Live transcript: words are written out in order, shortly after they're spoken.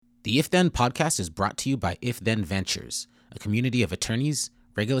The If Then podcast is brought to you by If Then Ventures, a community of attorneys,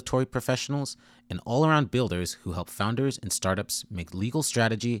 regulatory professionals, and all-around builders who help founders and startups make legal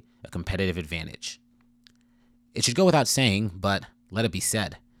strategy a competitive advantage. It should go without saying, but let it be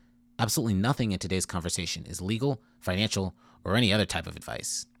said, absolutely nothing in today's conversation is legal, financial, or any other type of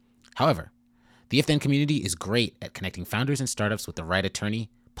advice. However, the If Then community is great at connecting founders and startups with the right attorney,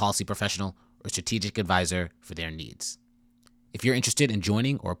 policy professional, or strategic advisor for their needs. If you're interested in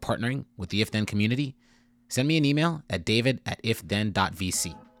joining or partnering with the If Then community, send me an email at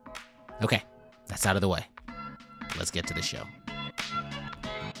david@ifthen.vc. Okay, that's out of the way. Let's get to the show.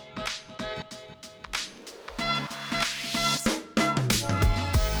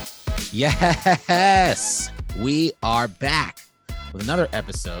 Yes, we are back with another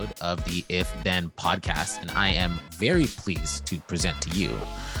episode of the If Then podcast, and I am very pleased to present to you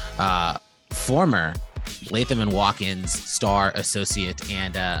former Latham & Watkins star associate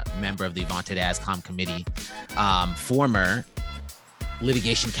and member of the vaunted ASCOM committee, former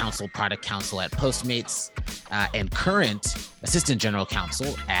litigation counsel, product counsel at Postmates, and current assistant general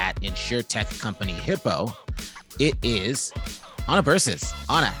counsel at insurtech company Hippo. It is Anna Berces.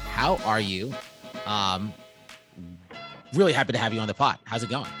 Anna, how are you? Really happy to have you on the pod. How's it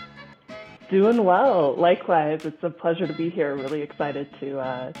going? Doing well. Likewise. It's a pleasure to be here. Really excited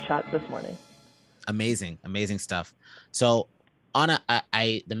to chat this morning. Amazing stuff. So, Anna,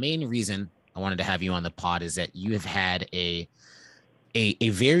 the main reason I wanted to have you on the pod is that you have had a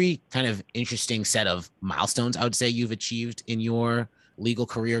very kind of interesting set of milestones, I would say, you've achieved in your legal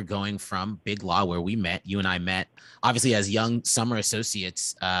career, going from big law, where you and I met, obviously as young summer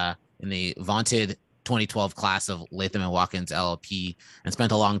associates in the vaunted 2012 class of Latham & Watkins LLP, and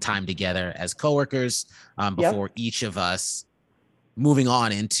spent a long time together as coworkers before each of us moving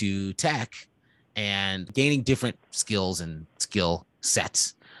on into tech and gaining different skills and skill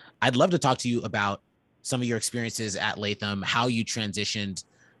sets. I'd love to talk to you about some of your experiences at Latham, how you transitioned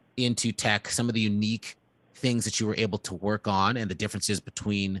into tech, some of the unique things that you were able to work on and the differences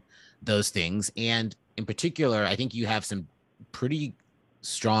between those things. And in particular, I think you have some pretty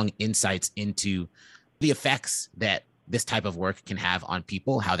strong insights into the effects that this type of work can have on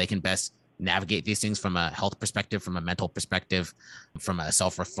people, how they can best navigate these things from a health perspective, from a mental perspective, from a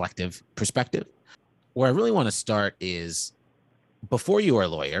self-reflective perspective. Where I really want to start is, before you were a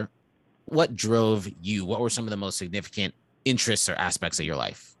lawyer, what drove you? What were some of the most significant interests or aspects of your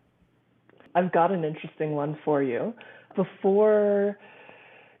life? I've got an interesting one for you. Before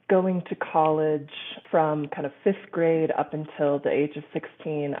going to college, from kind of fifth grade up until the age of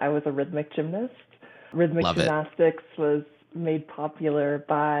 16, I was a rhythmic gymnast. Rhythmic gymnastics was made popular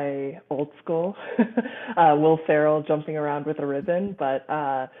by old school, Will Ferrell jumping around with a ribbon, but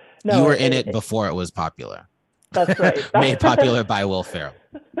no. You were in it before it was popular. That's right. Made popular by Will Ferrell.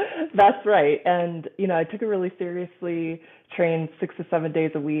 That's right. And, I took it really seriously, trained 6 to 7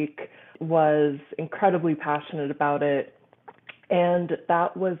 days a week, was incredibly passionate about it. And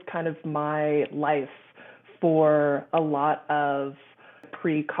that was kind of my life for a lot of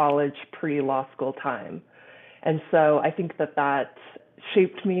pre-college, pre-law school time. And so I think that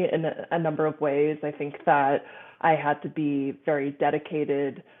shaped me in a number of ways. I think that I had to be very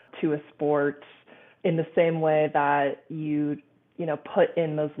dedicated to a sport in the same way that you put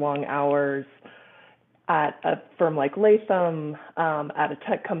in those long hours at a firm like Latham, at a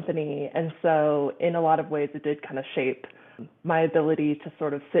tech company. And so in a lot of ways, it did kind of shape my ability to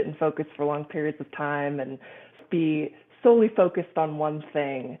sort of sit and focus for long periods of time and be solely focused on one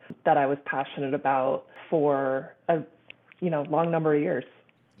thing that I was passionate about for a long number of years.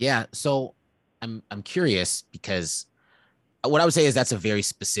 Yeah. So I'm curious, because what I would say is that's a very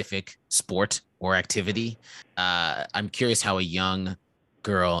specific sport or activity. I'm curious how a young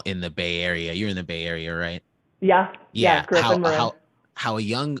girl in the Bay Area, you're in the Bay Area, right? Yeah. Grew up in Marin. How a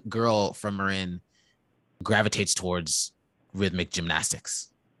young girl from Marin gravitates towards rhythmic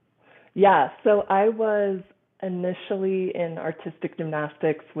gymnastics. Yeah. So I was initially in artistic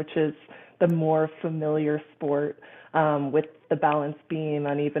gymnastics, which is the more familiar sport, with the balance beam,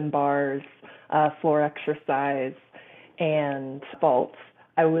 uneven bars, floor exercise, and vaults.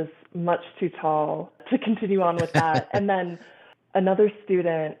 I was much too tall to continue on with that. And then another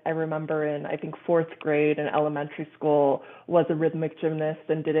student I remember in, I think, fourth grade in elementary school was a rhythmic gymnast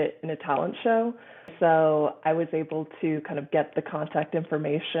and did it in a talent show. So I was able to kind of get the contact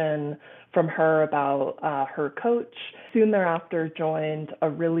information from her about her coach. Soon thereafter, joined a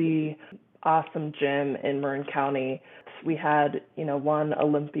really awesome gym in Marin County. We had, one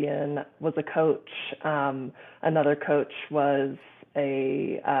Olympian was a coach. Another coach was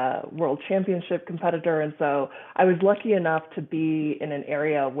a world championship competitor. And so I was lucky enough to be in an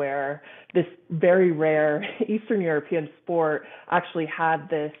area where this very rare Eastern European sport actually had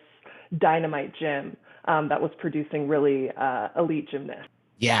this dynamite gym that was producing really elite gymnasts.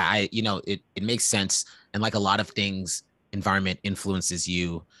 Yeah, it makes sense. And like a lot of things, environment influences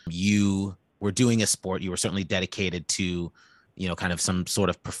you. You were doing a sport, you were certainly dedicated to, kind of some sort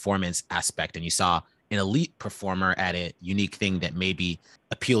of performance aspect, and you saw an elite performer at a unique thing that maybe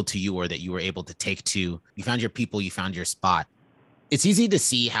appealed to you or that you were able to take to. You found your people, you found your spot. It's easy to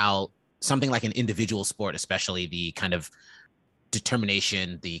see how something like an individual sport, especially the kind of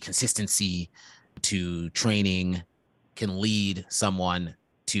determination, the consistency to training, can lead someone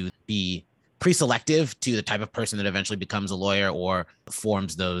to be pre-selective to the type of person that eventually becomes a lawyer or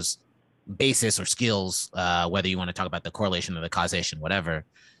forms those basis or skills, whether you want to talk about the correlation or the causation, whatever.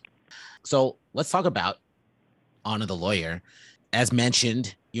 So let's talk about Anna the lawyer. As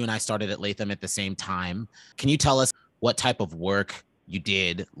mentioned, you and I started at Latham at the same time. Can you tell us what type of work you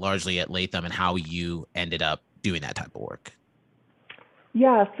did largely at Latham and how you ended up doing that type of work?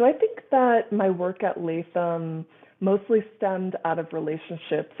 Yeah, so I think that my work at Latham mostly stemmed out of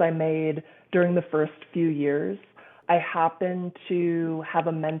relationships I made during the first few years. I happened to have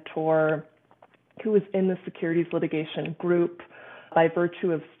a mentor who was in the securities litigation group. By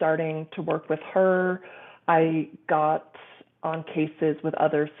virtue of starting to work with her, I got on cases with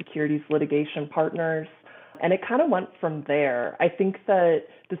other securities litigation partners. And it kind of went from there. I think that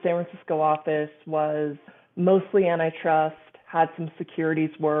the San Francisco office was mostly antitrust, had some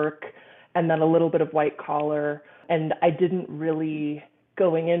securities work, and then a little bit of white collar. And I didn't really,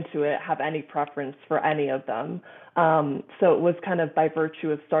 going into it, have any preference for any of them. So it was kind of by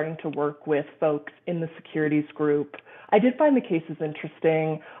virtue of starting to work with folks in the securities group. I did find the cases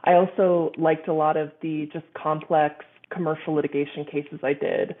interesting. I also liked a lot of the just complex commercial litigation cases I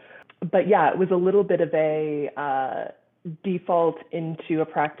did. But yeah, it was a little bit of a default into a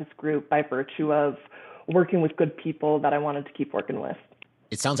practice group by virtue of working with good people that I wanted to keep working with.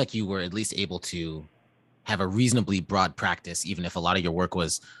 It sounds like you were at least able to have a reasonably broad practice, even if a lot of your work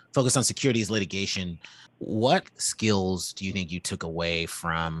was focused on securities litigation. What skills do you think you took away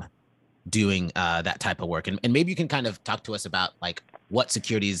from doing that type of work? And maybe you can kind of talk to us about like what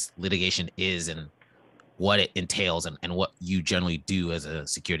securities litigation is and what it entails and what you generally do as a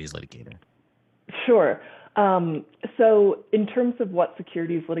securities litigator. Sure. So in terms of what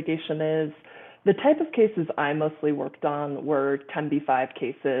securities litigation is, the type of cases I mostly worked on were 10b5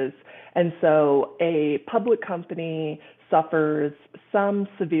 cases. And so a public company suffers some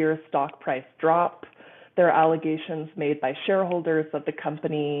severe stock price drop. There are allegations made by shareholders that the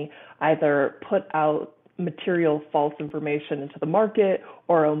company either put out material false information into the market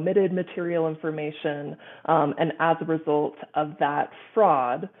or omitted material information. And as a result of that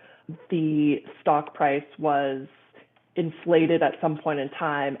fraud, the stock price was inflated at some point in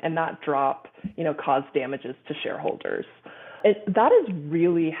time, and that drop, caused damages to shareholders. That has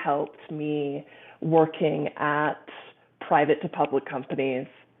really helped me working at private to public companies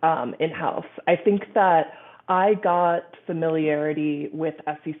in-house. I think that I got familiarity with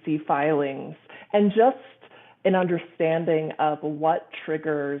SEC filings and just an understanding of what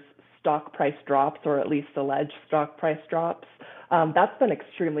triggers stock price drops, or at least alleged stock price drops. That's been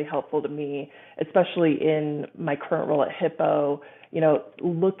extremely helpful to me, especially in my current role at Hippo,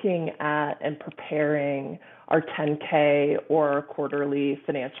 looking at and preparing our 10K or quarterly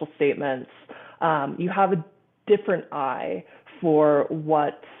financial statements. You have a different eye for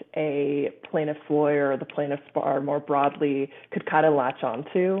what a plaintiff's lawyer or the plaintiff's bar more broadly could kind of latch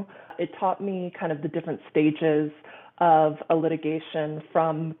onto. It taught me kind of the different stages of a litigation,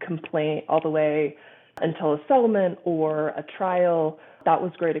 from complaint all the way until a settlement or a trial. That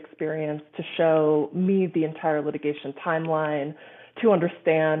was great experience to show me the entire litigation timeline, to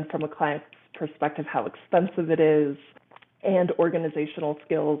understand from a client's perspective how expensive it is, and organizational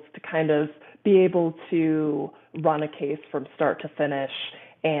skills to kind of be able to run a case from start to finish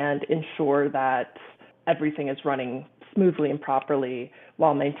and ensure that everything is running smoothly and properly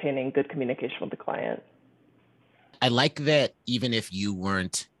while maintaining good communication with the client. I like that even if you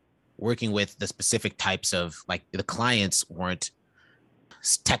weren't working with the specific types of, like, the clients weren't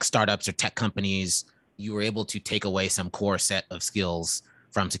tech startups or tech companies, you were able to take away some core set of skills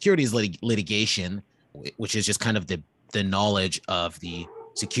from securities litigation, which is just kind of the knowledge of the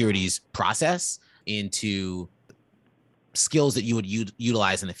securities process, into skills that you would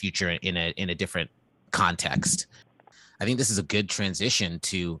utilize in the future in a different context. I think this is a good transition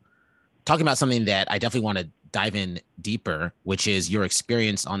to talking about something that I definitely want to dive in deeper, which is your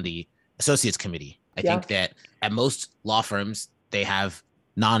experience on the associates committee. I Yeah. think that at most law firms, they have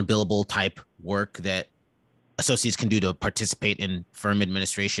non-billable type work that associates can do to participate in firm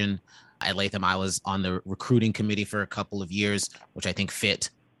administration. At Latham, I was on the recruiting committee for a couple of years, which I think fit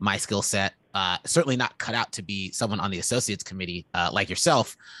my skill set. Certainly not cut out to be someone on the associates committee like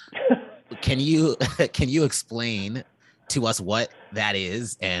yourself. Can you can you explain to us what that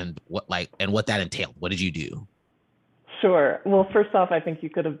is and what that entailed? What did you do? Sure. Well, first off, I think you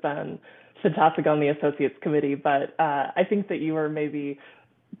could have been fantastic on the associates committee, but I think that you were maybe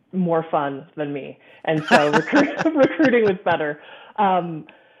more fun than me, and so recruiting was better. Um,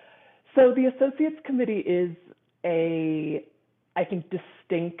 so the associates committee is a, I think,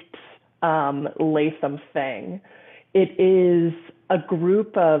 distinct Latham thing. It is a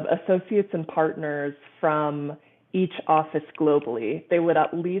group of associates and partners from each office globally. They would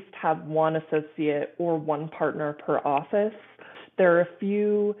at least have one associate or one partner per office. There are a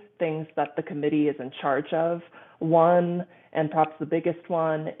few things that the committee is in charge of. One, and perhaps the biggest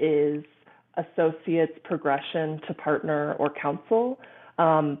one, is associates progression to partner or counsel.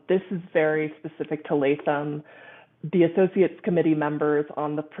 This is very specific to Latham. The associates committee members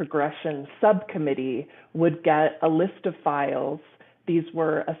on the progression subcommittee would get a list of files. These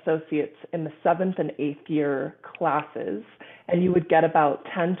were associates in the 7th and 8th year classes, and you would get about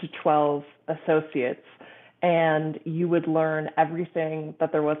 10 to 12 associates, and you would learn everything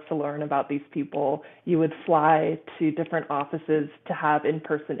that there was to learn about these people. You would fly to different offices to have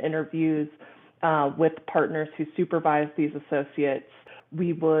in-person interviews with partners who supervise these associates.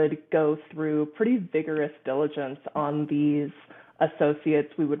 We would go through pretty vigorous diligence on these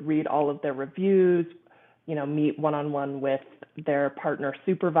associates. We would read all of their reviews, meet one-on-one with their partner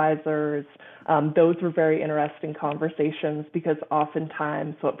supervisors. Those were very interesting conversations because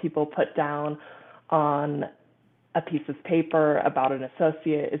oftentimes what people put down on a piece of paper about an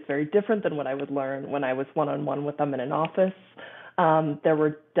associate is very different than what I would learn when I was one-on-one with them in an office. There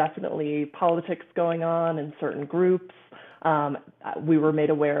were definitely politics going on in certain groups. We were made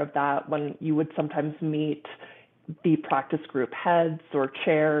aware of that when you would sometimes meet the practice group heads or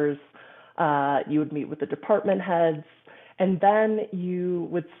chairs. You would meet with the department heads, and then you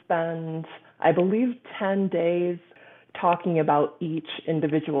would spend, I believe, 10 days talking about each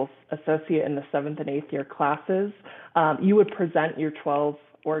individual associate in the 7th and 8th year classes. You would present your 12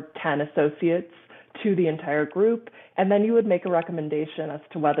 or 10 associates to the entire group, and then you would make a recommendation as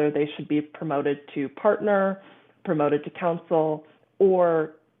to whether they should be promoted to partner, promoted to counsel,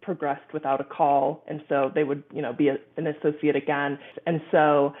 or progressed without a call, and so they would, be an associate again. And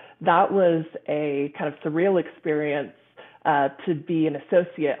so that was a kind of surreal experience to be an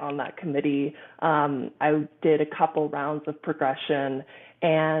associate on that committee. I did a couple rounds of progression,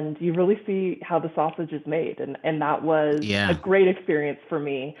 and you really see how the sausage is made, and that was a Yeah. great experience for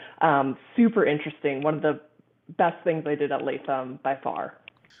me. Super interesting. One of the best things I did at Latham by far.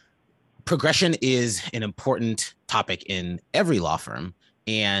 Progression is an important topic in every law firm.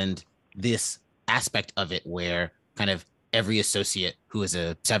 And this aspect of it, where kind of every associate who is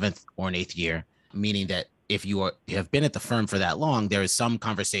a 7th or an 8th year, meaning that if you have been at the firm for that long, there is some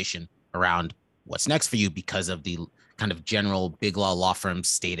conversation around what's next for you because of the kind of general big law firms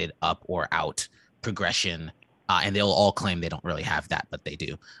stated up or out progression. And they'll all claim they don't really have that, but they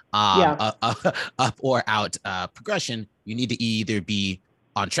do. Yeah. Up or out progression, you need to either be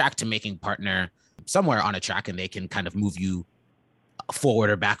on track to making partner, somewhere on a track, and they can kind of move you forward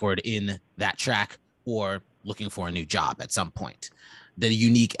or backward in that track, or looking for a new job at some point. The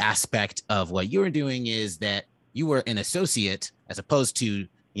unique aspect of what you were doing is that you were an associate as opposed to,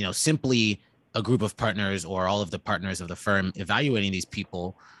 simply a group of partners or all of the partners of the firm evaluating these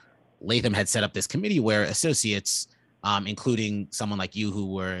people. Latham had set up this committee where associates, including someone like you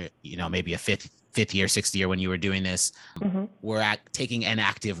who were, maybe a fifth year, 6th year when you were doing this, Mm-hmm. were taking an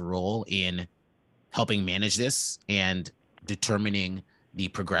active role in helping manage this and determining the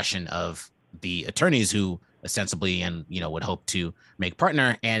progression of the attorneys who ostensibly and would hope to make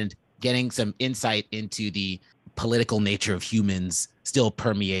partner, and getting some insight into the political nature of humans still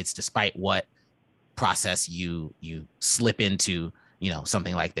permeates despite what process you slip into,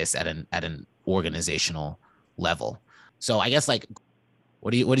 something like this at an organizational level. So I guess, like,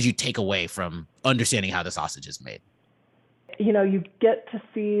 what did you take away from understanding how the sausage is made? You get to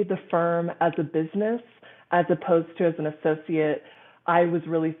see the firm as a business as opposed to as an associate. I was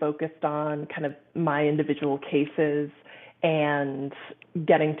really focused on kind of my individual cases and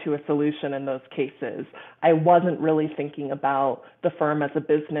getting to a solution in those cases. I wasn't really thinking about the firm as a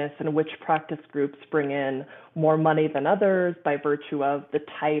business and which practice groups bring in more money than others by virtue of the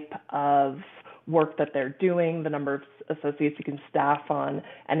type of work that they're doing, the number of associates you can staff on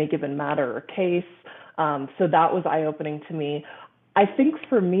any given matter or case. So that was eye-opening to me. I think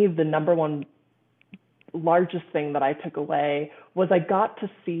for me, the number one largest thing that I took away was I got to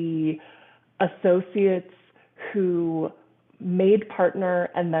see associates who made partner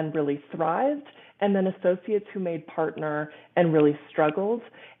and then really thrived, and then associates who made partner and really struggled.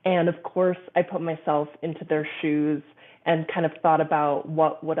 And of course, I put myself into their shoes and kind of thought about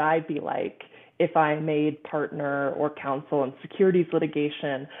what would I be like if I made partner or counsel in securities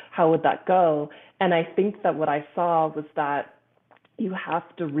litigation, how would that go? And I think that what I saw was that you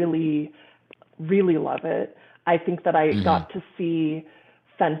have to really, really love it. I think that I Mm-hmm. got to see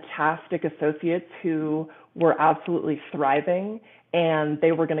fantastic associates who were absolutely thriving and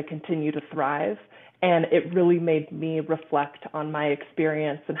they were going to continue to thrive. And it really made me reflect on my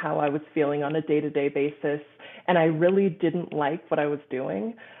experience and how I was feeling on a day to day basis. And I really didn't like what I was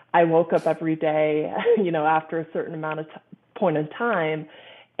doing. I woke up every day, after a certain amount of point in time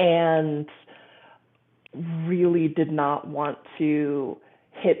and really did not want to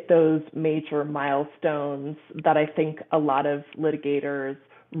hit those major milestones that I think a lot of litigators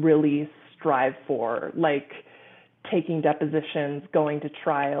really strive for, like taking depositions, going to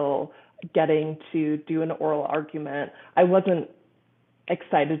trial, getting to do an oral argument. I wasn't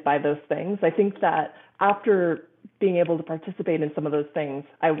excited by those things. I think that after being able to participate in some of those things,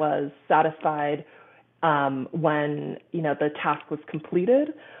 I was satisfied when the task was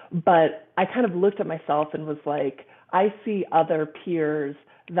completed. But I kind of looked at myself and was like, I see other peers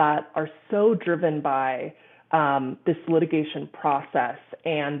that are so driven by this litigation process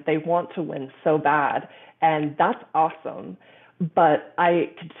and they want to win so bad, and that's awesome. But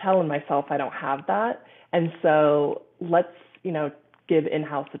I could tell in myself I don't have that, and so let's give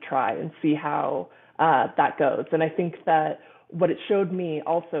in-house a try and see how that goes. And I think that what it showed me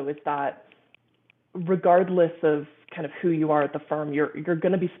also is that regardless of kind of who you are at the firm, you're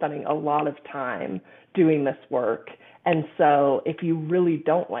going to be spending a lot of time doing this work. And so if you really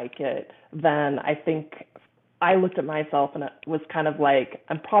don't like it, then I think I looked at myself and it was kind of like,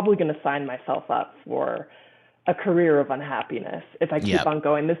 I'm probably going to sign myself up for a career of unhappiness if I keep Yep. on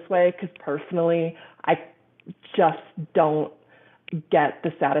going this way, because personally, I just don't get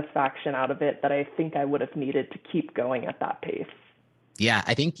the satisfaction out of it that I think I would have needed to keep going at that pace. Yeah,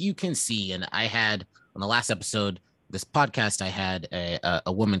 I think you can see, and I had on the last episode, this podcast, I had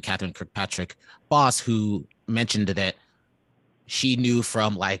a woman, Catherine Kirkpatrick Boss, who mentioned that she knew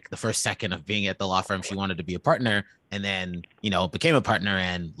from like the first second of being at the law firm she wanted to be a partner, and then became a partner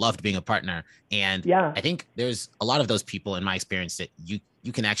and loved being a partner. And Yeah. I think there's a lot of those people in my experience that you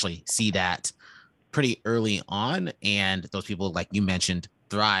can actually see that pretty early on, and those people, like you mentioned,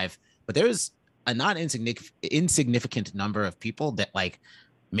 thrive. But there's a not insignificant number of people that like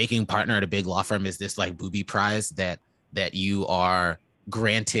making partner at a big law firm is this like booby prize that you are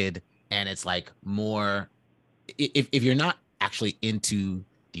granted, and it's like more if you're not actually into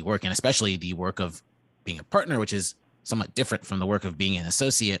the work, and especially the work of being a partner, which is somewhat different from the work of being an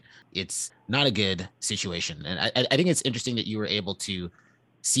associate, it's not a good situation. And I think it's interesting that you were able to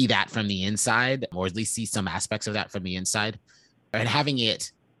see that from the inside, or at least see some aspects of that from the inside, and having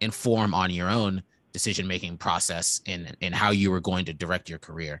it inform on your own decision making process in how you were going to direct your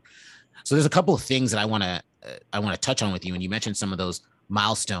career. So there's a couple of things that I want to touch on with you, and you mentioned some of those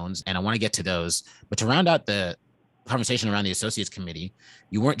milestones, and I want to get to those. But to round out the conversation around the associates committee,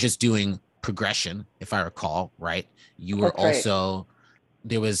 you weren't just doing progression, if I recall, right? You were That's right. also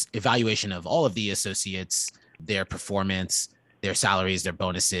there was evaluation of all of the associates, their performance, their salaries, their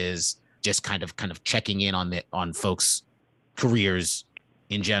bonuses, just kind of checking in on folks' careers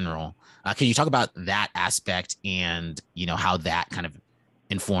in general. Can you talk about that aspect and how that kind of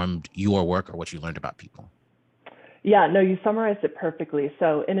informed your work or what you learned about people? Yeah, no, you summarized it perfectly.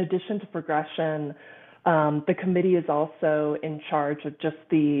 So, in addition to progression, the committee is also in charge of just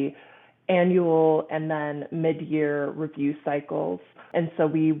the annual and then mid year review cycles. And so,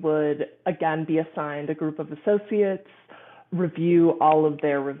 we would again be assigned a group of associates, review all of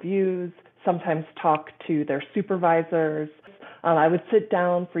their reviews, sometimes talk to their supervisors. I would sit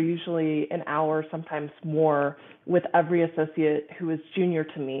down for usually an hour, sometimes more, with every associate who is junior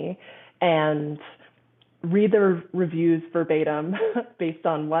to me and read their reviews verbatim based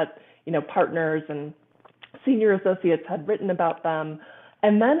on what partners and senior associates had written about them,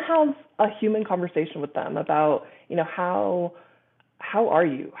 and then have a human conversation with them about how are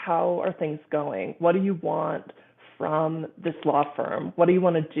you, how are things going, what do you want from this law firm, what do you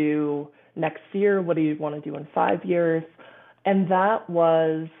want to do next year, what do you want to do in 5 years. And that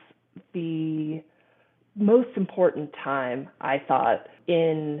was the most important time, I thought,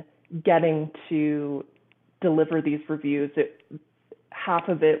 in getting to deliver these reviews. half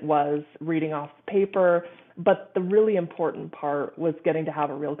of it was reading off paper, but the really important part was getting to have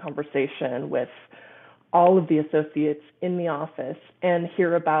a real conversation with all of the associates in the office and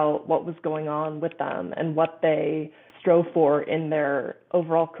hear about what was going on with them and what they strove for in their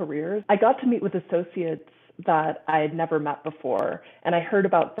overall careers. I got to meet with associates that I had never met before, and I heard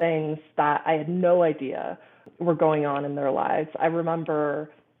about things that I had no idea were going on in their lives. I remember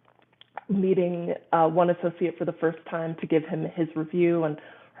meeting one associate for the first time to give him his review and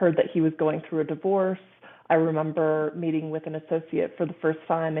heard that he was going through a divorce. I remember meeting with an associate for the first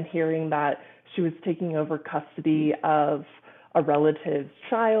time and hearing that she was taking over custody of a relative's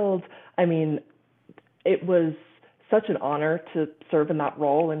child. I mean, it was such an honor to serve in that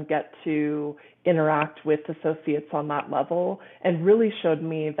role and get to interact with associates on that level, and really showed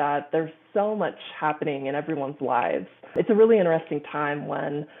me that there's so much happening in everyone's lives. It's a really interesting time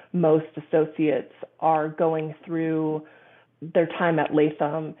when most associates are going through their time at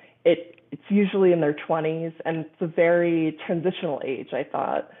Latham. It's usually in their 20s, and it's a very transitional age, I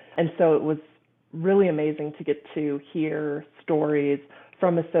thought. And so it was really amazing to get to hear stories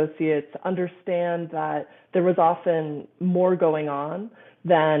from associates, understand that there was often more going on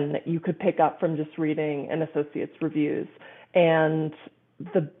than you could pick up from just reading an associate's reviews. And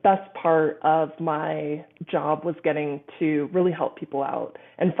the best part of my job was getting to really help people out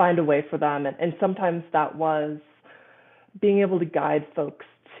and find a way for them. And sometimes that was being able to guide folks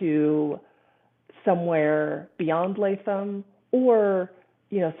to somewhere beyond Latham, or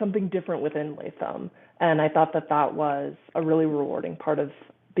something different within Latham. And I thought that that was a really rewarding part of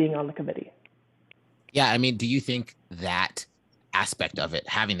being on the committee. Yeah, I mean, do you think that aspect of it,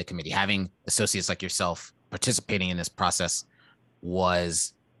 having the committee, having associates like yourself participating in this process,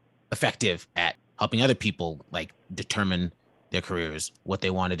 was effective at helping other people like determine their careers, what they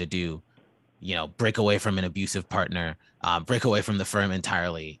wanted to do, break away from an abusive partner, break away from the firm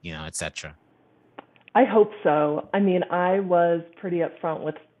entirely, etc. I hope so. I mean, I was pretty upfront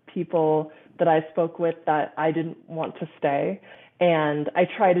with people that I spoke with that I didn't want to stay. And I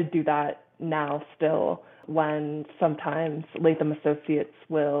try to do that now still, when sometimes Latham associates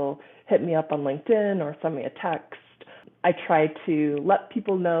will hit me up on LinkedIn or send me a text. I try to let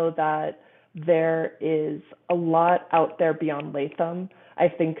people know that there is a lot out there beyond Latham. I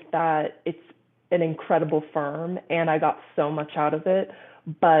think that it's an incredible firm and I got so much out of it,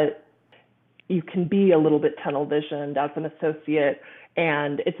 but you can be a little bit tunnel visioned as an associate,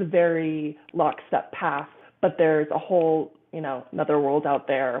 and it's a very lockstep path, but there's a whole, another world out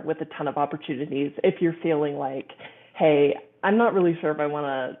there with a ton of opportunities if you're feeling like, hey, I'm not really sure if I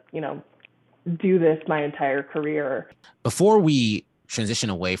want to, do this my entire career. Before we transition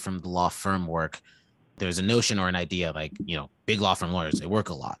away from the law firm work, there's a notion or an idea like, big law firm lawyers, they work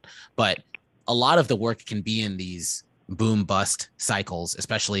a lot, but a lot of the work can be in these boom bust cycles,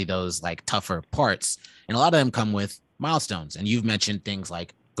 especially those like tougher parts. And a lot of them come with milestones. And you've mentioned things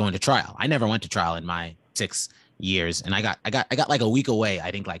like going to trial. I never went to trial in my 6 years, and I got like a week away,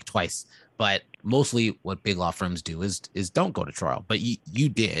 I think like twice. But mostly what big law firms do is don't go to trial. But you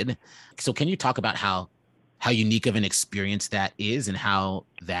did. So can you talk about how unique of an experience that is, and how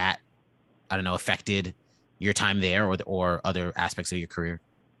that, I don't know, affected your time there or other aspects of your career?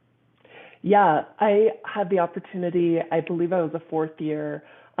 Yeah, I had the opportunity, I believe I was a fourth year,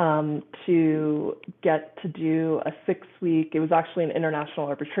 to get to do a 6 week, it was actually an international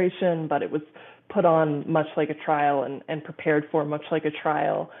arbitration, but it was put on much like a trial and prepared for much like a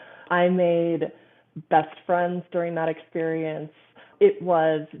trial. I made best friends during that experience. It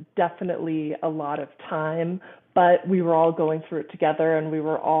was definitely a lot of time, but we were all going through it together and we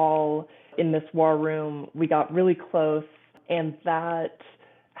were all in this war room. We got really close, and that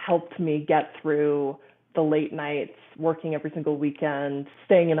helped me get through the late nights, working every single weekend,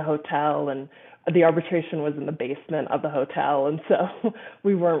 staying in a hotel, and the arbitration was in the basement of the hotel. And so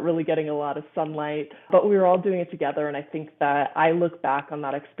we weren't really getting a lot of sunlight, but we were all doing it together. And I think that I look back on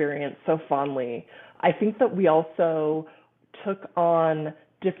that experience so fondly. I think that we also took on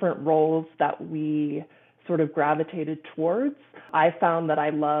different roles that we sort of gravitated towards. I found that I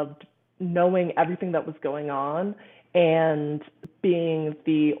loved knowing everything that was going on and being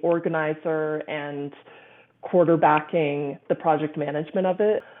the organizer and quarterbacking the project management of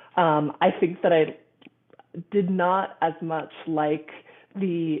it. I think that I did not as much like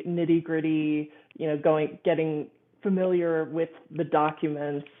the nitty gritty, getting familiar with the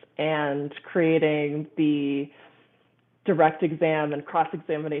documents and creating the direct exam and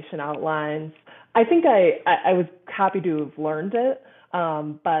cross-examination outlines. I think I was happy to have learned it,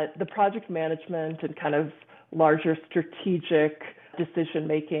 but the project management and kind of larger strategic decision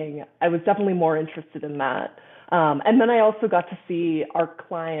making, I was definitely more interested in that. And then I also got to see our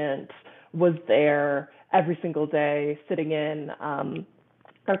client was there every single day sitting in.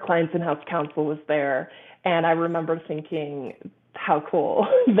 Our client's in-house counsel was there. And I remember thinking, how cool.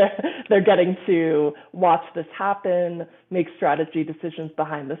 They're getting to watch this happen, make strategy decisions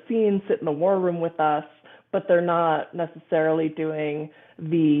behind the scenes, sit in the war room with us, but they're not necessarily doing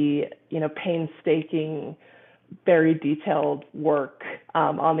the, painstaking, very detailed work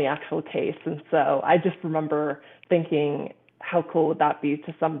on the actual case. And so I just remember thinking, how cool would that be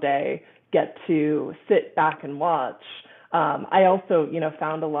to someday get to sit back and watch? I also,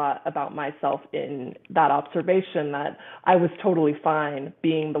 found a lot about myself in that observation that I was totally fine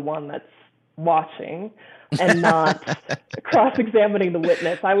being the one that's watching and not cross-examining the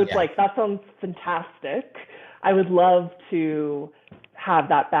witness. I was Yeah. like, that sounds fantastic. I would love to have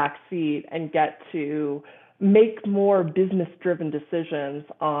that back seat and get to make more business-driven decisions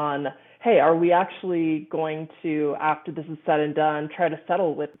on, hey, are we actually going to, after this is said and done, try to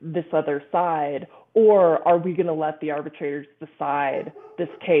settle with this other side? Or are we going to let the arbitrators decide this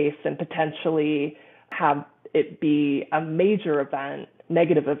case and potentially have it be a major event,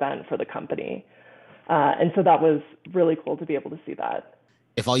 negative event for the company? And so that was really cool to be able to see that.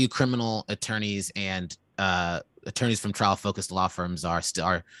 If all you criminal attorneys and attorneys from trial focused law firms are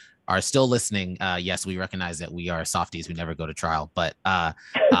still listening, yes, we recognize that we are softies who never go to trial, but uh,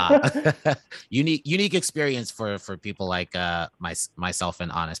 unique experience for people like myself and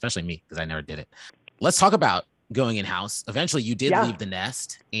Anna, especially me because I never did it. Let's talk about going in house. Eventually, you did Yeah. leave the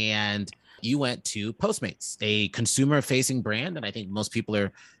nest and you went to Postmates, a consumer facing brand that I think most people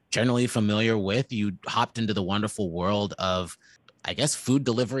are generally familiar with. You hopped into the wonderful world of, I guess, food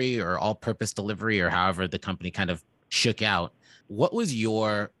delivery or all purpose delivery or however the company kind of shook out. What was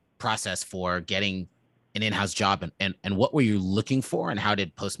your process for getting an in-house job and what were you looking for and how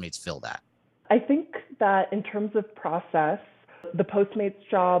did Postmates fill that? I think that in terms of process, the Postmates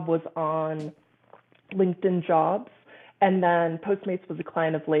job was on LinkedIn Jobs. And then Postmates was a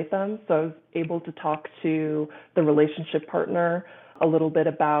client of Latham, so I was able to talk to the relationship partner a little bit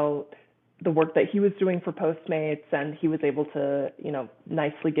about the work that he was doing for Postmates, and he was able to,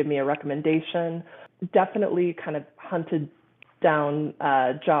 nicely give me a recommendation. Definitely kind of hunted down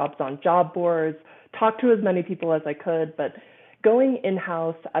jobs on job boards, talked to as many people as I could, but going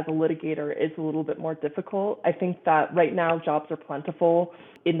in-house as a litigator is a little bit more difficult. I think that right now jobs are plentiful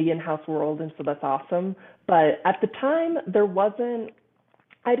in the in-house world, and so that's awesome. But at the time,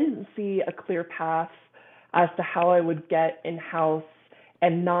 I didn't see a clear path as to how I would get in-house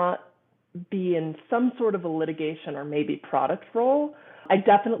and not be in some sort of a litigation or maybe product role. I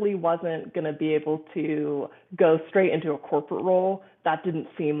definitely wasn't going to be able to go straight into a corporate role. That didn't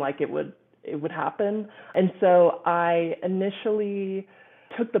seem like it would happen. And so I initially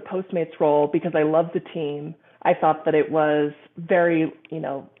took the Postmates role because I loved the team. I thought that it was very,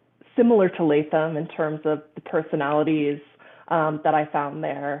 similar to Latham in terms of the personalities that I found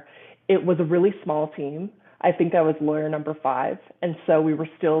there. It was a really small team. I think I was lawyer number 5. And so we were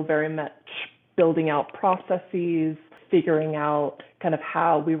still very much building out processes, figuring out kind of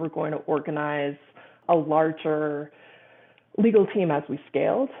how we were going to organize a larger legal team as we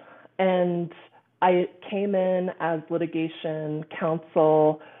scaled. And I came in as litigation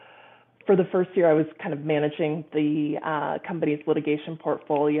counsel. For the first year, I was kind of managing the company's litigation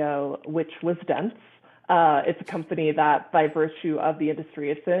portfolio, which was dense. It's a company that, by virtue of the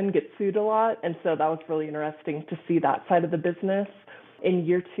industry it's in, gets sued a lot. And so that was really interesting to see that side of the business. In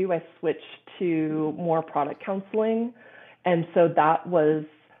year 2, I switched to more product counseling. And so that was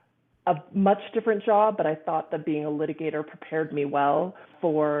a much different job, but I thought that being a litigator prepared me well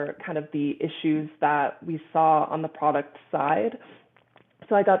for kind of the issues that we saw on the product side.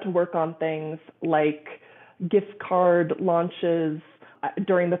 So I got to work on things like gift card launches.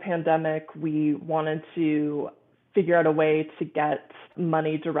 During the pandemic, we wanted to figure out a way to get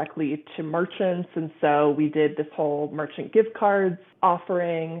money directly to merchants. And so we did this whole merchant gift cards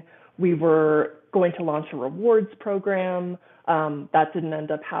offering. We were going to launch a rewards program. That didn't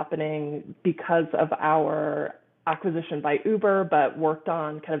end up happening because of our acquisition by Uber, but worked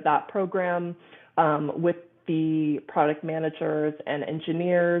on kind of that program with the product managers and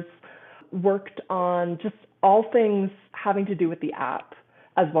engineers, worked on just all things having to do with the app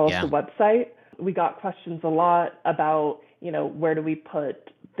as well as Yeah. the website. We got questions a lot about, where do we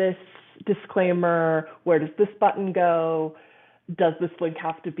put this disclaimer? Where does this button go? Does this link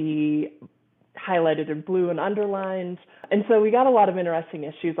have to be highlighted in blue and underlined? And so we got a lot of interesting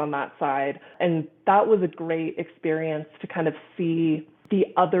issues on that side. And that was a great experience to kind of see the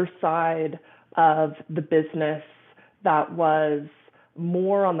other side of the business that was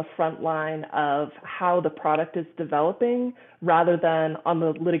more on the front line of how the product is developing rather than on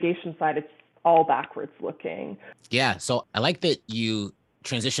the litigation side, it's all backwards looking. Yeah. So I like that you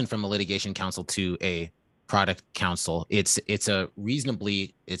transitioned from a litigation counsel to a product counsel. It's a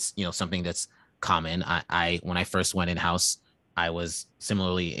reasonably, it's, something that's common. I when I first went in house, I was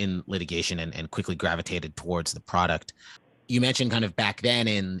similarly in litigation and quickly gravitated towards the product. You mentioned kind of back then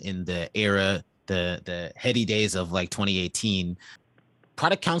in the era, the heady days of like 2018,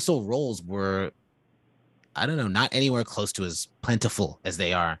 product counsel roles were, I don't know, not anywhere close to as plentiful as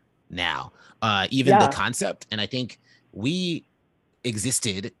they are now. Even the Yeah, concept, and I think we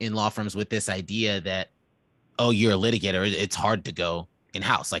existed in law firms with this idea that, oh, you're a litigator, it's hard to go in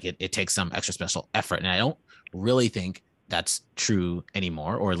house. Like it takes some extra special effort. And I don't really think that's true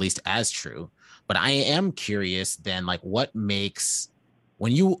anymore, or at least as true. But I am curious then, like, what makes,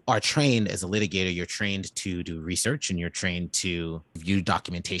 when you are trained as a litigator, you're trained to do research and you're trained to view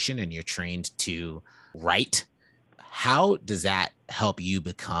documentation and you're trained to write. How does that help you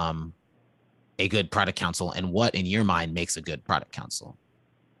become a good product counsel? And what, in your mind, makes a good product counsel?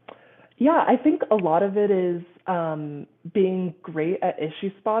 yeah, I think a lot of it is being great at issue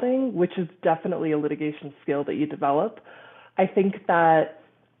spotting, which is definitely a litigation skill that you develop. I think that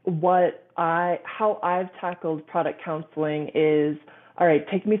how I've tackled product counseling is, all right,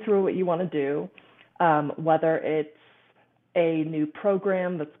 take me through what you want to do, whether it's a new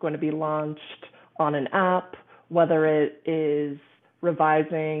program that's going to be launched on an app, whether it is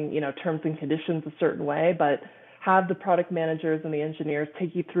revising, terms and conditions a certain way, but have the product managers and the engineers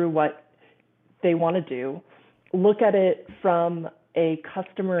take you through what they want to do. Look at it from a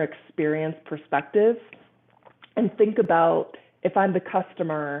customer experience perspective and think about, if I'm the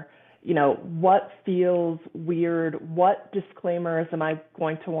customer, what feels weird? What disclaimers am I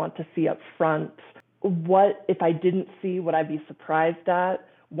going to want to see up front? What, if I didn't see, would I be surprised at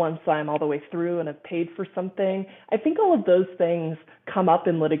once I'm all the way through and have paid for something? I think all of those things come up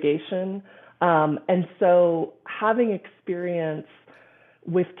in litigation. And so having experience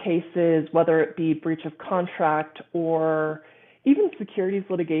with cases, whether it be breach of contract or even securities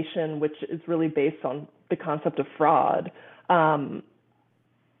litigation, which is really based on the concept of fraud,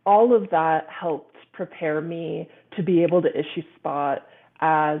 all of that helped prepare me to be able to issue spot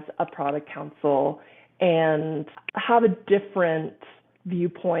as a product counsel and have a different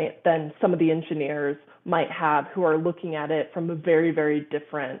viewpoint than some of the engineers might have who are looking at it from a very, very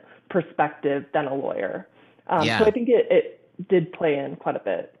different perspective than a lawyer. So I Yeah. think it did play in quite a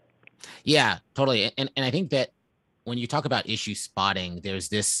bit. Yeah, totally. And I think that when you talk about issue spotting, there's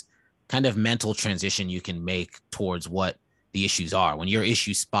this kind of mental transition you can make towards what the issues are. When you're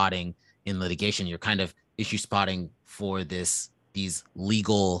issue spotting in litigation, you're kind of issue spotting for these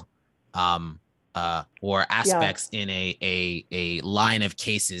legal or Yeah. aspects in a line of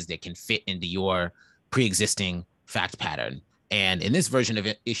cases that can fit into your pre-existing fact pattern. And in this version of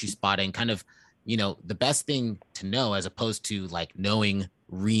issue spotting, kind of, the best thing to know, as opposed to like knowing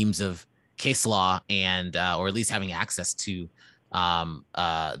reams of case law and or at least having access to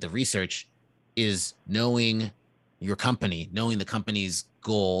the research, is knowing your company, knowing the company's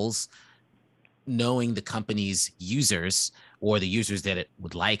goals, knowing the company's users or the users that it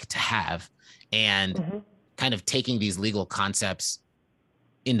would like to have, and Hmm. kind of taking these legal concepts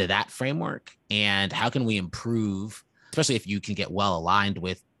into that framework. And how can we improve, especially if you can get well aligned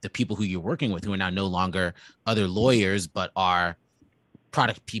with the people who you're working with, who are now no longer other lawyers but are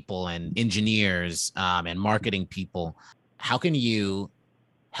product people and engineers and marketing people. How can you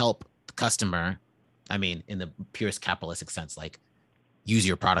help the customer, I mean, in the purest capitalistic sense, like use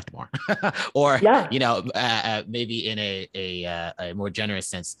your product more, or Yeah. maybe in a more generous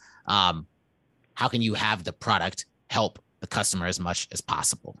sense, um, how can you have the product help the customer as much as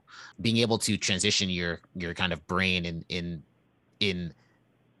possible? Being able to transition your kind of brain in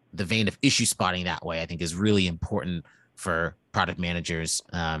the vein of issue spotting that way, I think, is really important for product managers.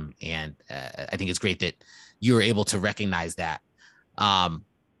 And I think it's great that you were able to recognize that. Um,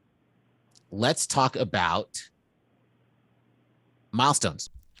 let's talk about milestones.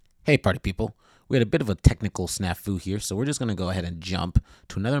 Hey, party people. We had a bit of a technical snafu here, so we're just going to go ahead and jump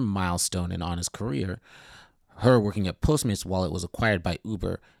to another milestone in Anna's career, her working at Postmates while it was acquired by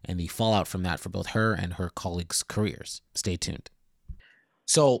Uber, and the fallout from that for both her and her colleagues' careers. Stay tuned.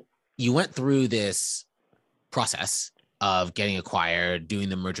 So you went through this process of getting acquired, doing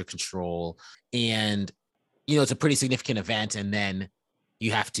the merger control, and it's a pretty significant event. And then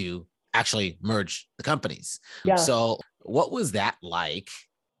you have to actually merge the companies. Yeah. So what was that like,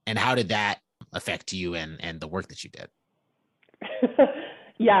 and how did that affect you and the work that you did?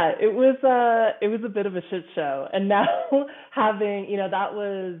 Yeah, it was a bit of a shit show. And now having, that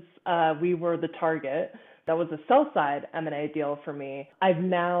was we were the target. That was a sell side M&A deal for me. I've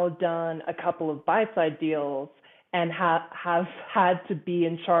now done a couple of buy side deals and have had to be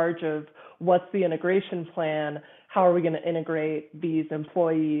in charge of what's the integration plan, how are we going to integrate these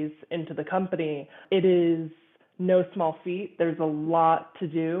employees into the company. It is no small feat. There's a lot to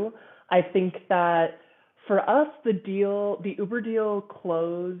do. I think that for us, the Uber deal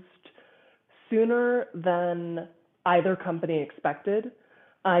closed sooner than either company expected.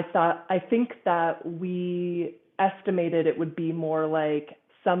 I think that we estimated it would be more like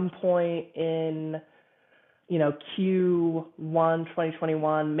some point in, Q1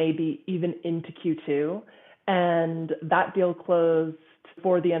 2021, maybe even into Q2. And that deal closed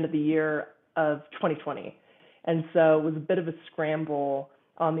for the end of the year of 2020. And so it was a bit of a scramble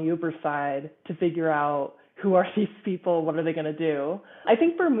on the Uber side to figure out who are these people, what are they going to do. I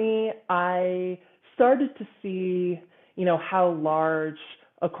think for me, I started to see, how large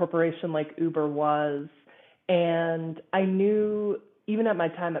a corporation like Uber was. And I knew, even at my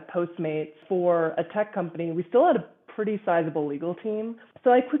time at Postmates, for a tech company, we still had a pretty sizable legal team.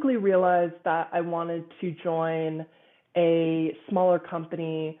 So I quickly realized that I wanted to join a smaller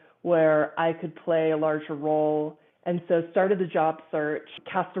company where I could play a larger role. And so started the job search,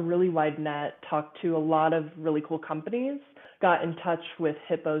 cast a really wide net, talked to a lot of really cool companies, got in touch with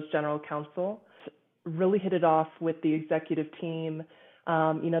Hippo's general counsel, really hit it off with the executive team.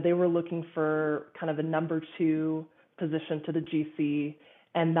 They were looking for kind of a number two position to the GC,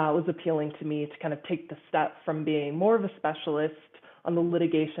 and that was appealing to me to kind of take the step from being more of a specialist on the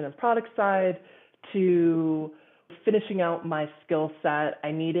litigation and product side to finishing out my skill set.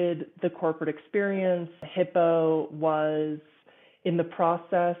 I needed the corporate experience. Hippo was in the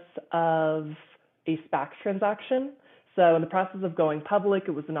process of a SPAC transaction. So in the process of going public,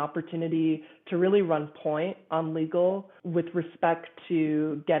 it was an opportunity to really run point on legal with respect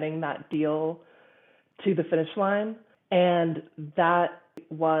to getting that deal to the finish line. And that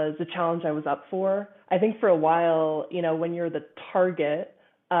was a challenge I was up for. I think for a while, when you're the target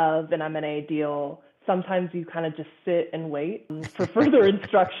of an M&A deal, sometimes you kind of just sit and wait for further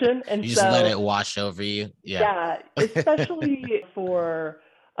instruction. And You just let it wash over you. Yeah, especially for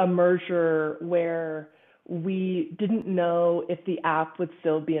a merger where we didn't know if the app would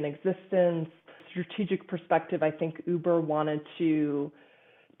still be in existence. Strategic perspective, I think Uber wanted to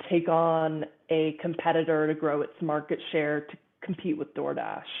take on a competitor to grow its market share to compete with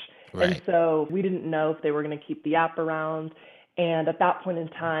DoorDash. Right. And so we didn't know if they were going to keep the app around. And at that point in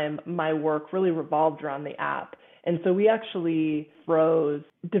time, my work really revolved around the app. And so we actually froze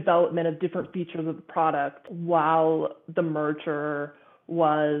development of different features of the product while the merger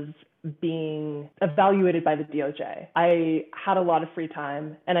was being evaluated by the DOJ. I had a lot of free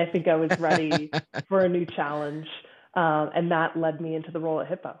time, and I think I was ready for a new challenge. And that led me into the role at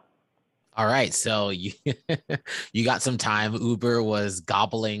Hippo. All right. So you you got some time. Uber was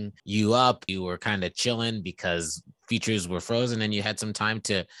gobbling you up. You were kind of chilling because features were frozen, and you had some time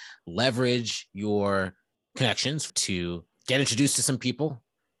to leverage your connections to get introduced to some people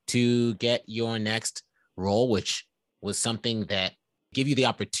to get your next role, which was something that gave you the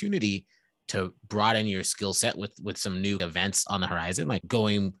opportunity to broaden your skill set with some new events on the horizon, like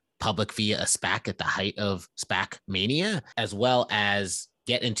going public via a SPAC at the height of SPAC mania, as well as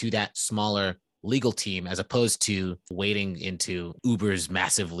get into that smaller legal team as opposed to wading into Uber's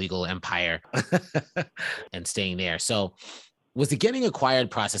massive legal empire and staying there. So was the getting acquired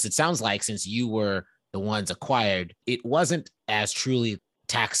process, it sounds like since you were the ones acquired, it wasn't as truly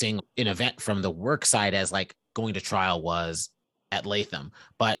taxing an event from the work side as like going to trial was at Latham,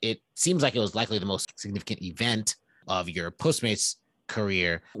 but it seems like it was likely the most significant event of your Postmates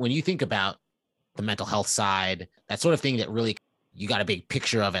career. When you think about the mental health side, that sort of thing that really you got a big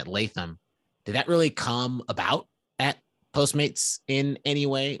picture of at Latham, did that really come about at Postmates in any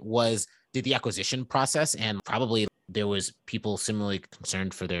way? Did the acquisition process, and probably there was people similarly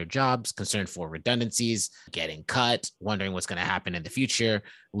concerned for their jobs, concerned for redundancies, getting cut, wondering what's going to happen in the future.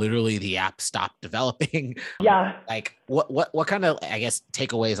 Literally, the app stopped developing. Yeah. Like what kind of, I guess,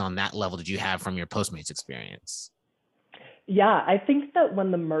 takeaways on that level did you have from your Postmates experience? Yeah, I think that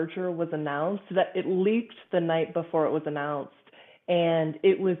when the merger was announced, that it leaked the night before it was announced, and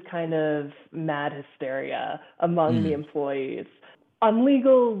it was kind of mad hysteria among the employees. On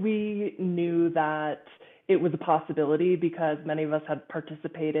legal, we knew that it was a possibility because many of us had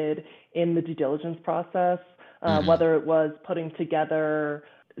participated in the due diligence process, whether it was putting together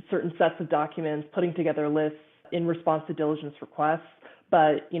certain sets of documents, putting together lists in response to diligence requests.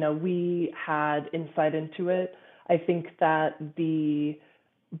 But, we had insight into it. I think that the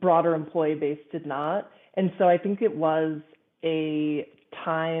broader employee base did not. And so I think it was a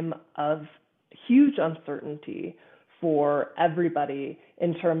time of huge uncertainty for everybody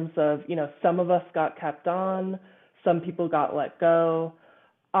in terms of, some of us got kept on, some people got let go.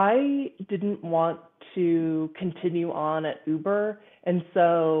 I didn't want to continue on at Uber, and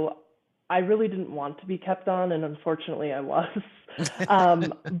so I really didn't want to be kept on, and unfortunately I was.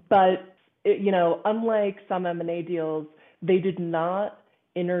 um, but unlike some M&A deals, they did not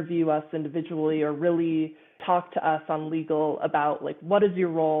interview us individually or really talk to us on legal about like what is your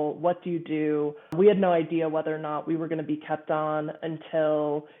role, what do you do. We had no idea whether or not we were going to be kept on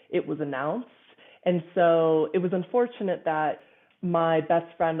until it was announced. And so it was unfortunate that my best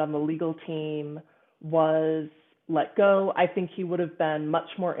friend on the legal team was let go. I think he would have been much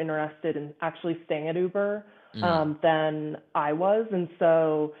more interested in actually staying at Uber Mm, than I was. And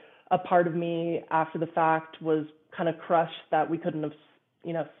so a part of me after the fact was kind of crushed that we couldn't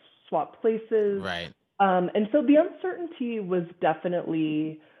have, swapped places. right. And so the uncertainty was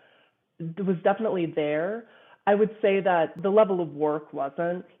definitely there. I would say that the level of work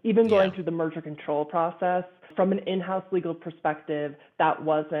wasn't. Even going Yeah. through the merger control process, from an in-house legal perspective, that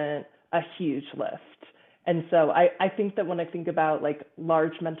wasn't a huge lift. And so I think that when I think about like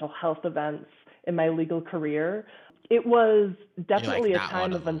large mental health events in my legal career, it was You're like, definitely a not one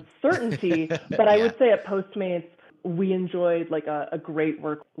time of of them. uncertainty, but I Yeah. would say at Postmates, we enjoyed like a great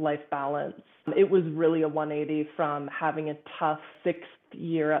work-life balance. It was really a 180 from having a tough sixth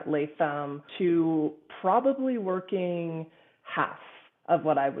year at Latham to probably working half of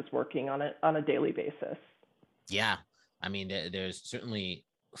what I was working on a daily basis. Yeah. I mean, there's certainly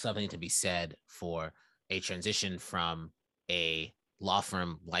something to be said for a transition from a law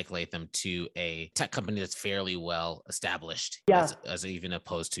firm like Latham to a tech company that's fairly well established, Yeah. as even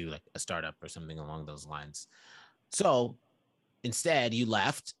opposed to like a startup or something along those lines. So instead, you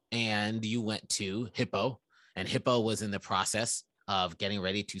left and you went to Hippo, and Hippo was in the process of getting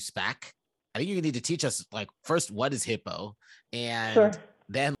ready to SPAC. I think you need to teach us, like, first, what is Hippo, and Sure.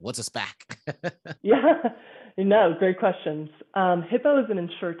 then what's a SPAC? Yeah, no, great questions. Hippo is an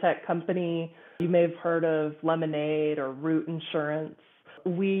insurtech company. You may have heard of Lemonade or Root Insurance.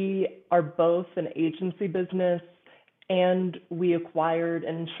 We are both an agency business and we acquired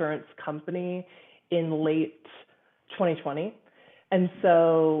an insurance company in late 2020. And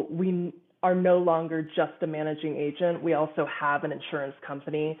so we are no longer just a managing agent. We also have an insurance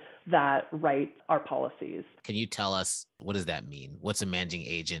company that writes our policies. Can you tell us, what does that mean? What's a managing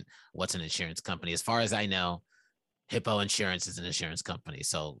agent? What's an insurance company? As far as I know, Hippo Insurance is an insurance company.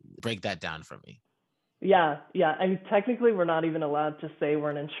 So break that down for me. Yeah, yeah. I mean, technically, we're not even allowed to say we're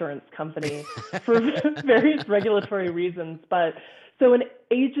an insurance company for various regulatory reasons. But so an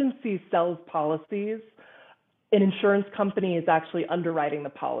agency sells policies, an insurance company is actually underwriting the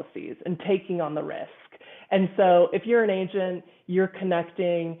policies and taking on the risk. And so if you're an agent, you're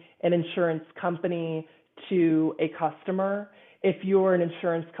connecting an insurance company to a customer. If you're an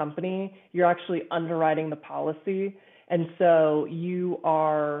insurance company, you're actually underwriting the policy. And so you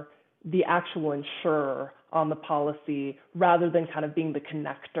are the actual insurer on the policy rather than kind of being the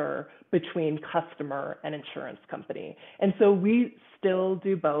connector between customer and insurance company. And so we still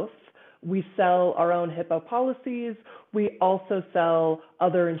do both. We sell our own Hippo policies. We also sell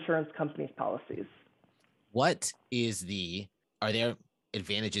other insurance companies' policies. What is the, are there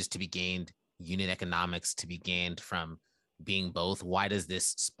advantages to be gained, unit economics to be gained from being both? Why does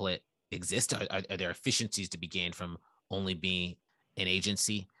this split exist? Are there efficiencies to be gained from only being an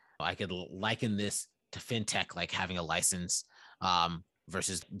agency? I could liken this to fintech, like having a license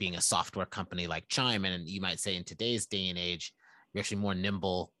versus being a software company like Chime. And you might say in today's day and age, you're actually more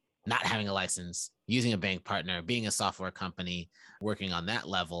nimble, not having a license, using a bank partner, being a software company, working on that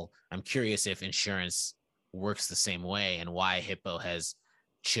level. I'm curious if insurance works the same way and why Hippo has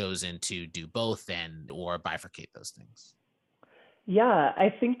chosen to do both and or bifurcate those things. Yeah,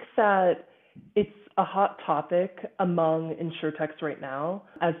 I think that it's a hot topic among insurtechs right now,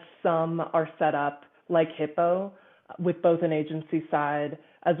 as some are set up like Hippo with both an agency side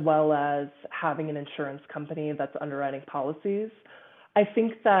as well as having an insurance company that's underwriting policies. I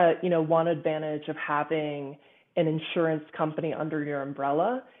think that, one advantage of having an insurance company under your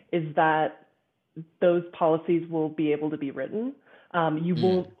umbrella is that those policies will be able to be written. You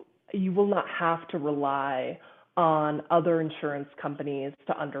won't, Mm, you will not have to rely on other insurance companies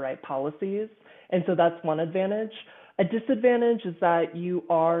to underwrite policies, and so that's one advantage. A disadvantage is that you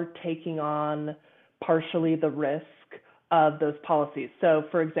are taking on partially the risk of those policies. So,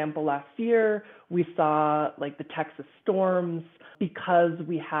 for example, last year we saw like the Texas storms because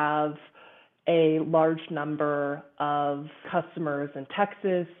we have a large number of customers in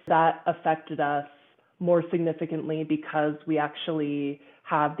Texas. That affected us more significantly because we actually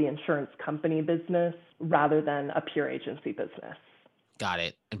have the insurance company business rather than a pure agency business. Got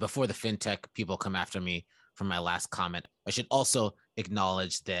it. And before the fintech people come after me for my last comment, I should also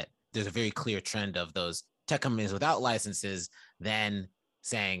acknowledge that there's a very clear trend of those tech companies without licenses then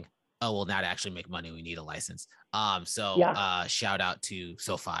saying, oh, well, now to actually make money, we need a license. Yeah. Shout out to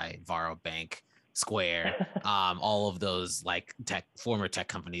SoFi, Varo Bank, Square, all of those like former tech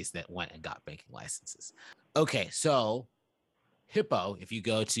companies that went and got banking licenses. Okay, so Hippo, if you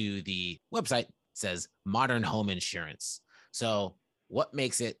go to the website, says modern home insurance. So what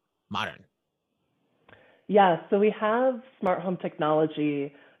makes it modern? Yeah, so we have smart home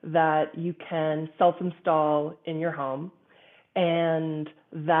technology that you can self-install in your home, and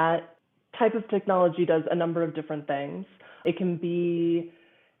that type of technology does a number of different things. It can be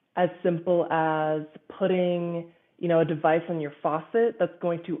as simple as putting, a device on your faucet that's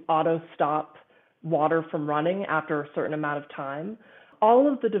going to auto stop water from running after a certain amount of time.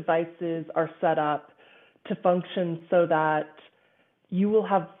 All of the devices are set up to function so that you will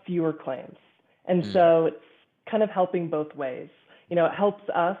have fewer claims. And so it's kind of helping both ways. It helps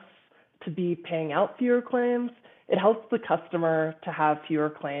us to be paying out fewer claims. It helps the customer to have fewer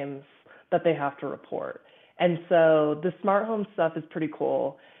claims that they have to report. And so the smart home stuff is pretty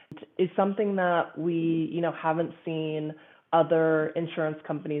cool. It's something that we, haven't seen other insurance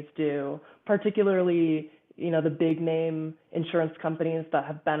companies do, particularly, the big name insurance companies that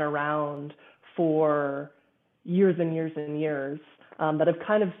have been around for years and years and years, that have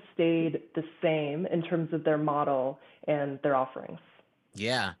kind of stayed the same in terms of their model and their offerings.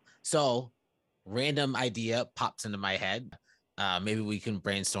 Yeah. So random idea pops into my head. Maybe we can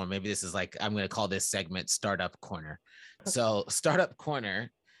brainstorm. Maybe this is like, I'm going to call this segment Startup Corner. So Startup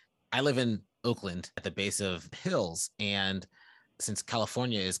Corner, I live in Oakland at the base of hills. And since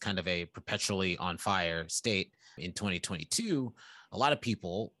California is kind of a perpetually on fire state in 2022, a lot of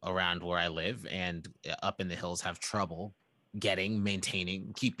people around where I live and up in the hills have trouble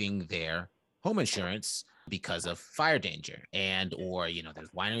maintaining, keeping their home insurance because of fire danger. And, or,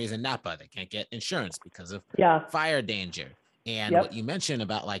 there's wineries in Napa that can't get insurance because of Yeah. fire danger. And what you Yep. mentioned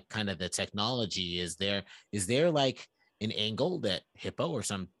about like kind of the technology, is there like an angle that Hippo or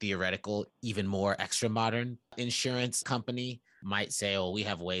some theoretical, even more extra modern insurance company might say, oh, we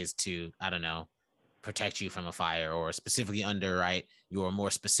have ways to, I don't know, protect you from a fire or specifically underwrite your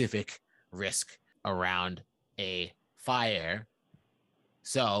more specific risk around a fire.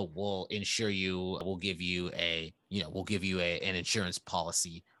 So we'll give you an insurance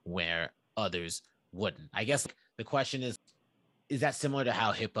policy where others wouldn't. I guess the question is that similar to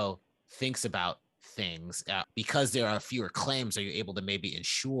how Hippo thinks about things? Because there are fewer claims, are you able to maybe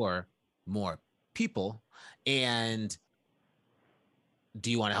insure more people? And do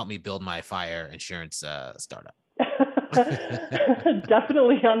you want to help me build my fire insurance startup?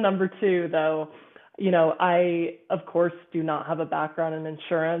 Definitely on number two, though. I, of course, do not have a background in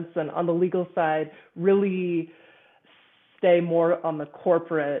insurance, and on the legal side, really stay more on the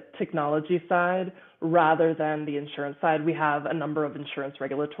corporate technology side rather than the insurance side. We have a number of insurance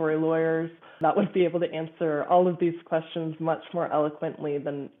regulatory lawyers that would be able to answer all of these questions much more eloquently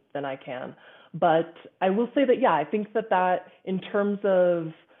than I can. But I will say that, yeah, I think that in terms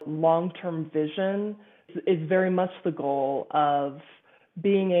of long-term vision is very much the goal of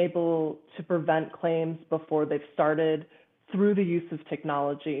being able to prevent claims before they've started through the use of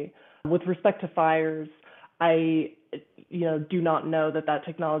technology. With respect to fires, I do not know that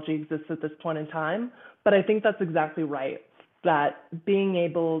technology exists at this point in time, but I think that's exactly right. That being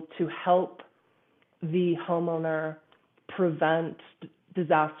able to help the homeowner prevent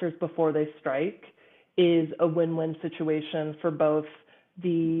disasters before they strike is a win-win situation for both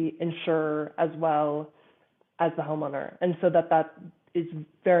the insurer as well as the homeowner. And so that is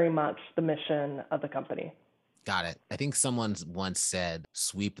very much the mission of the company. Got it. I think someone once said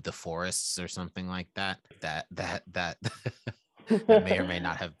 "sweep the forests" or something like that. That that may or may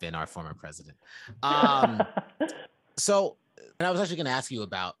not have been our former president. So, and I was actually going to ask you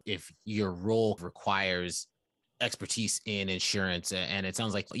about if your role requires expertise in insurance, and it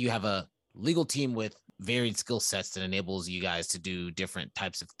sounds like you have a legal team with varied skill sets that enables you guys to do different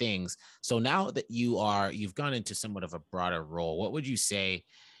types of things. So now that you've gone into somewhat of a broader role, what would you say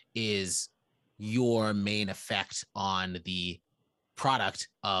is your main effect on the product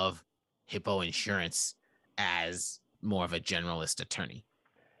of Hippo Insurance as more of a generalist attorney?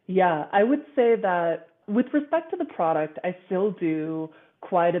 Yeah, I would say that with respect to the product, I still do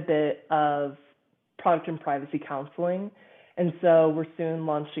quite a bit of product and privacy counseling. And so we're soon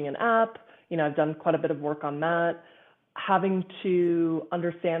launching an app. I've done quite a bit of work on that. Having to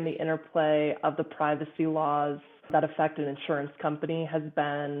understand the interplay of the privacy laws that affect an insurance company has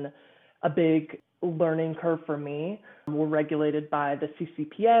been a big learning curve for me. We're regulated by the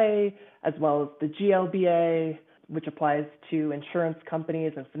CCPA as well as the GLBA, which applies to insurance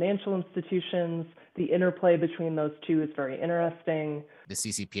companies and financial institutions. The interplay between those two is very interesting. The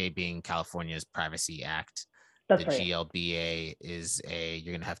CCPA being California's Privacy Act. The That's right. GLBA is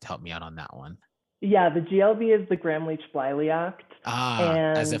you're going to have to help me out on that one. Yeah, the GLB is the Gramm-Leach-Bliley Act.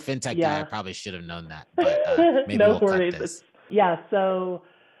 As a And fintech guy, I yeah, probably should have known that, but maybe no we'll cut worries. this. Yeah, so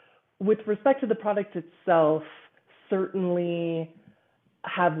with respect to the product itself, certainly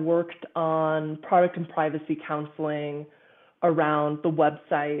have worked on product and privacy counseling around the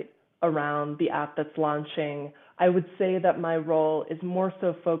website, around the app that's launching. I would say that my role is more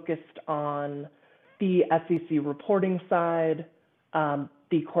so focused on the SEC reporting side,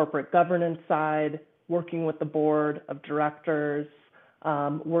 the corporate governance side, working with the board of directors,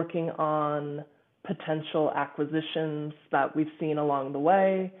 working on potential acquisitions that we've seen along the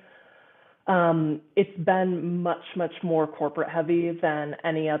way. It's been much, much more corporate heavy than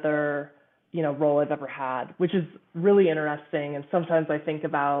any other, role I've ever had, which is really interesting. And sometimes I think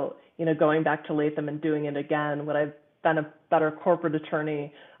about, going back to Latham and doing it again. Would I've been a better corporate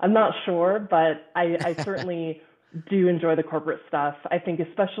attorney? I'm not sure, but I certainly do enjoy the corporate stuff. I think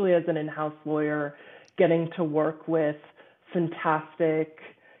especially as an in-house lawyer, getting to work with fantastic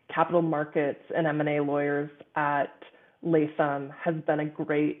capital markets and M&A lawyers at Latham has been a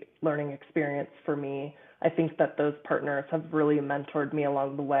great learning experience for me. I think that those partners have really mentored me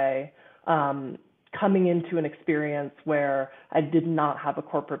along the way. Coming into an experience where I did not have a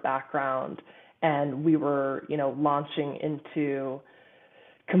corporate background and we were, launching into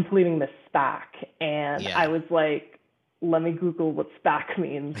completing this SPAC. And I Yeah. was like, let me Google what SPAC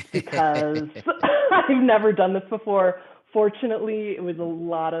means because I've never done this before. Fortunately, it was a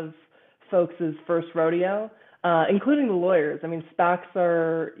lot of folks' first rodeo, including the lawyers. I mean,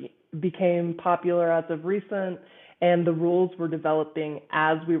 became popular as of recent, and the rules were developing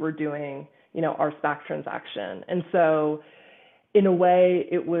as we were doing, our SPAC transaction. And so, in a way,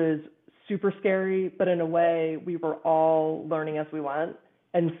 it was super scary, but in a way, we were all learning as we went.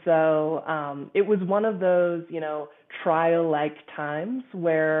 And so it was one of those, trial-like times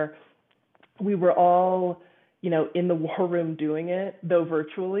where we were all, in the war room doing it, though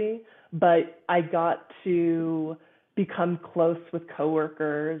virtually. But I got to become close with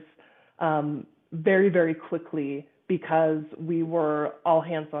coworkers very, very quickly because we were all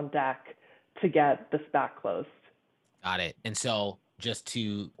hands on deck to get the SPAC closed. Got it. And so just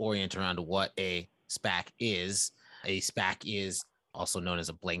to orient around what a SPAC is also known as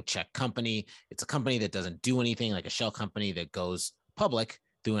a blank check company. It's a company that doesn't do anything, like a shell company that goes public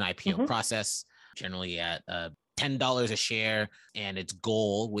through an IPO process, generally at $10 a share. And its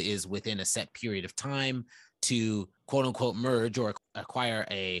goal is within a set period of time to quote unquote merge or acquire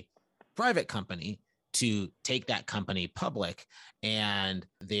a private company to take that company public. And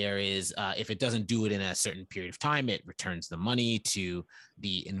there is, if it doesn't do it in a certain period of time, it returns the money to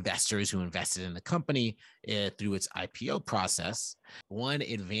the investors who invested in the company through its IPO process. One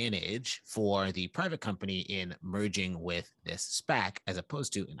advantage for the private company in merging with this SPAC, as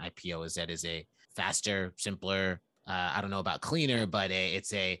opposed to an IPO, is that is a faster, simpler, I don't know about cleaner, but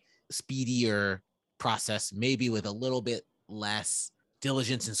it's a speedier process, maybe with a little bit less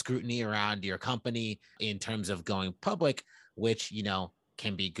diligence and scrutiny around your company in terms of going public, which,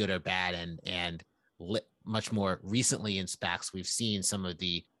 can be good or bad. And much more recently in SPACs, we've seen some of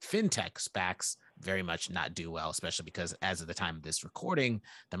the fintech SPACs very much not do well, especially because as of the time of this recording,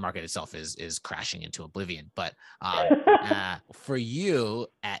 the market itself is crashing into oblivion. But for you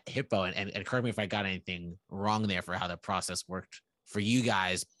at Hippo, and correct me if I got anything wrong there for how the process worked for you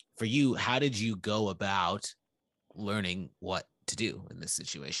guys, how did you go about learning what to do in this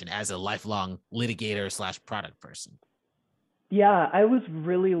situation as a lifelong litigator / product person? Yeah, I was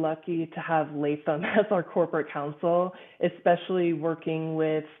really lucky to have Latham as our corporate counsel, especially working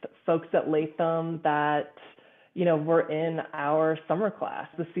with folks at Latham that, were in our summer class,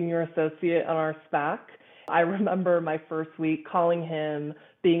 the senior associate on our SPAC. I remember my first week calling him,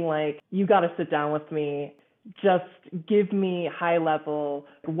 being like, you got to sit down with me. Just give me high level.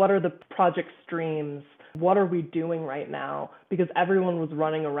 What are the project streams? What are we doing right now? Because everyone was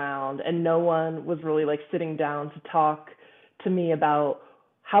running around and no one was really like sitting down to talk to me about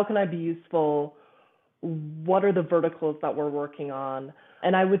how can I be useful? What are the verticals that we're working on?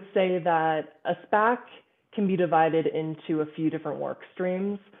 And I would say that a SPAC can be divided into a few different work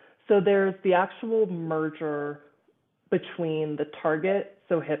streams. So there's the actual merger between the target,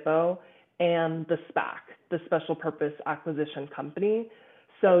 so Hippo, and the SPAC, the special purpose acquisition company.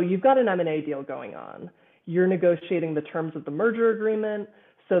 So you've got an M&A deal going on. You're negotiating the terms of the merger agreement.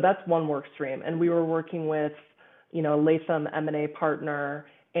 So that's one work stream. And we were working with, Latham M&A partner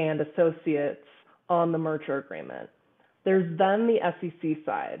and associates on the merger agreement. There's then the SEC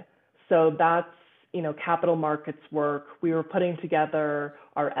side. So that's, capital markets work. We were putting together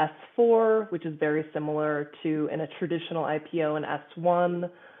our S4, which is very similar to in a traditional IPO and S1,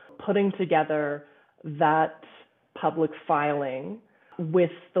 putting together that public filing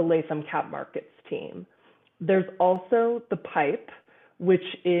with the Latham Cap Markets team. There's also the PIPE, which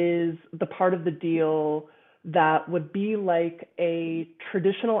is the part of the deal that would be like a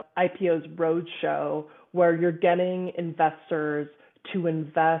traditional IPO's roadshow where you're getting investors to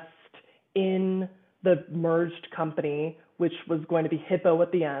invest in the merged company, which was going to be Hippo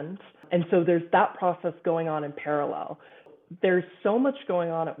at the end. And so there's that process going on in parallel. There's so much going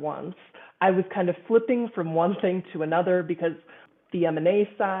on at once. I was kind of flipping from one thing to another because the M&A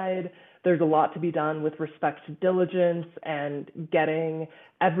side, there's a lot to be done with respect to diligence and getting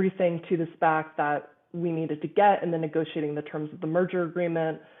everything to the SPAC that we needed to get and then negotiating the terms of the merger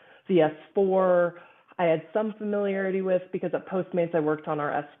agreement. The S4, I had some familiarity with because at Postmates I worked on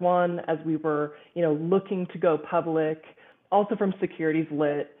our S1 as we were, looking to go public. Also from Securities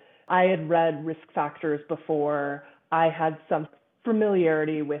Lit, I had read risk factors before. I had some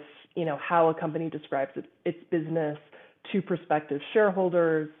familiarity with, how a company describes its business to prospective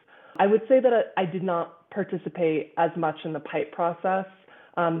shareholders. I would say that I did not participate as much in the PIPE process.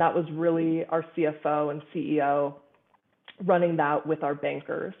 That was really our CFO and CEO running that with our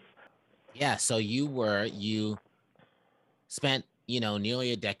bankers. Yeah. So you spent,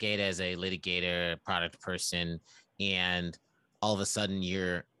 nearly a decade as a litigator, product person, and all of a sudden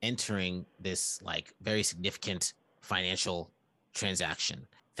you're entering this like very significant financial transaction.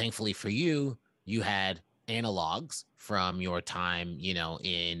 Thankfully for you, you had analogs from your time,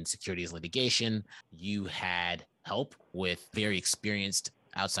 in securities litigation. You had help with very experienced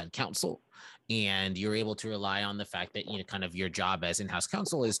outside counsel, and you're able to rely on the fact that, kind of your job as in-house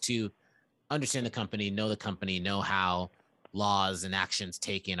counsel is to understand the company, know how laws and actions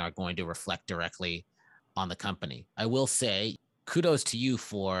taken are going to reflect directly on the company. I will say kudos to you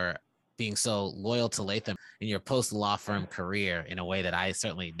for being so loyal to Latham in your post-law firm career in a way that I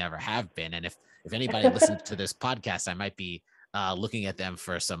certainly never have been. And if anybody listens to this podcast, I might be looking at them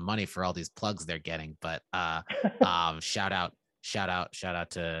for some money for all these plugs they're getting. But shout out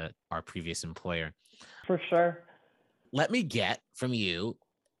to our previous employer. For sure. Let me get from you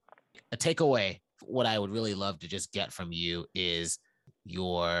a takeaway. What I would really love to just get from you is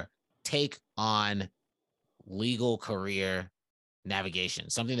your take on legal career navigation,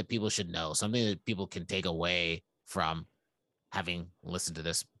 something that people should know, something that people can take away from having listened to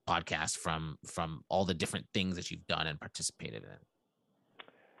this podcast, from all the different things that you've done and participated in.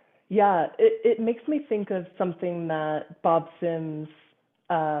 Yeah, it makes me think of something that Bob Sims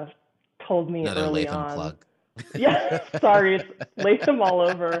told me Another early Latham on. plug. Yeah, sorry, it's Latham all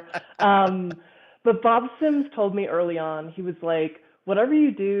over. But Bob Sims told me early on, he was like, whatever you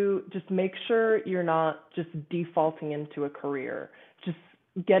do, just make sure you're not just defaulting into a career, just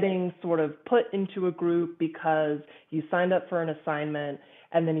getting sort of put into a group because you signed up for an assignment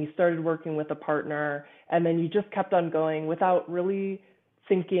and then you started working with a partner and then you just kept on going without really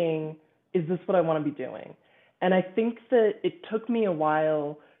thinking, is this what I want to be doing? And I think that it took me a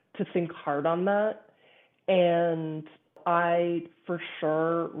while to think hard on that. And I for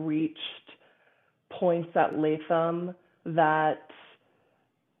sure reached points at Latham that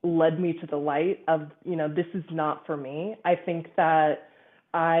led me to the light of, this is not for me. I think that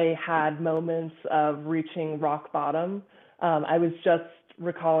I had moments of reaching rock bottom. I was just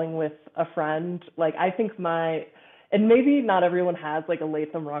recalling with a friend, like, I think and maybe not everyone has like a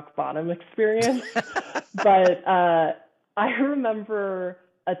Latham rock bottom experience, but I remember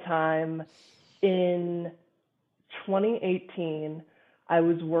a time in 2018, I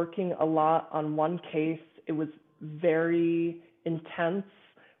was working a lot on one case. It was very intense.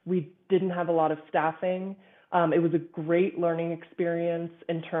 We didn't have a lot of staffing. It was a great learning experience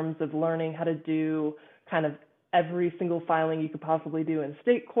in terms of learning how to do kind of every single filing you could possibly do in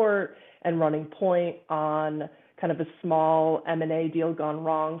state court and running point on kind of a small M&A deal gone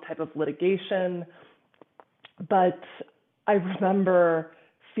wrong type of litigation. But I remember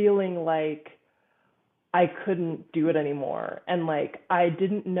feeling like I couldn't do it anymore. And like, I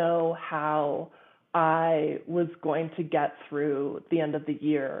didn't know how I was going to get through the end of the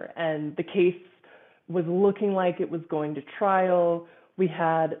year. And the case was looking like it was going to trial. We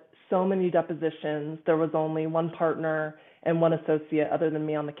had so many depositions. There was only one partner and one associate other than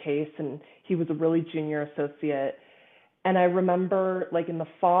me on the case, and he was a really junior associate. And I remember, like, in the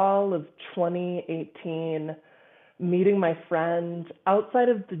fall of 2018, meeting my friend outside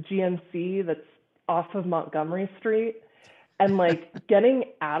of the GNC that's off of Montgomery Street, and like getting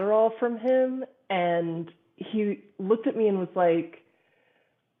Adderall from him. And he looked at me and was like,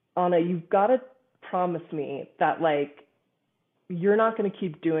 Anna, you've got to promise me that like you're not going to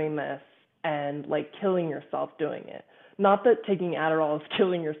keep doing this and like killing yourself doing it. Not that taking Adderall is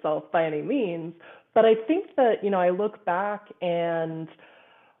killing yourself by any means, but I think that, I look back, and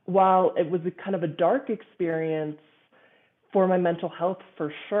while it was a kind of a dark experience for my mental health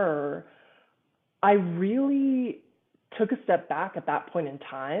for sure, I really took a step back at that point in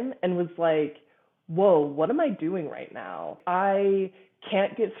time and was like, whoa, what am I doing right now? I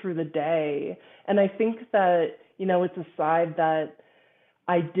can't get through the day. And I think that, it's a side that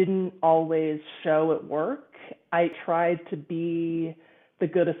I didn't always show at work. I tried to be the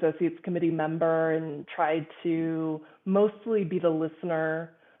good associates committee member and tried to mostly be the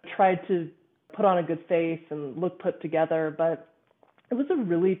listener, tried to put on a good face and look put together, but it was a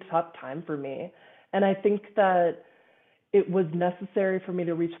really tough time for me. And I think that it was necessary for me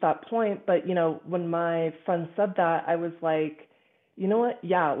to reach that point. But, when my friend said that, I was like, you know what?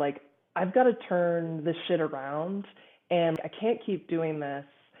 Yeah, like I've got to turn this shit around, and I can't keep doing this,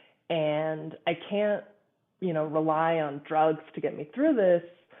 and I can't, rely on drugs to get me through this.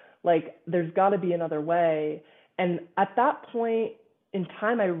 Like there's got to be another way. And at that point in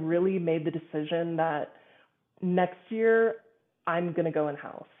time, I really made the decision that next year I'm going to go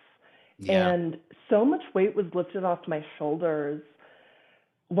in-house. Yeah. And so much weight was lifted off my shoulders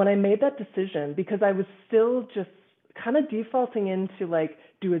when I made that decision, because I was still just kind of defaulting into like,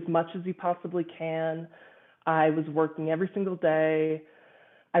 do as much as you possibly can. I was working every single day.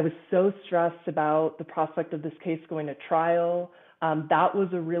 I was so stressed about the prospect of this case going to trial. That was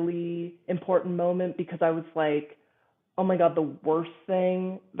a really important moment, because I was like, oh my God, the worst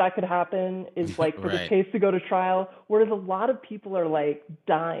thing that could happen is like for this case to go to trial, whereas a lot of people are like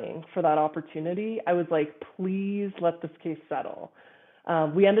dying for that opportunity. I was like, please let this case settle.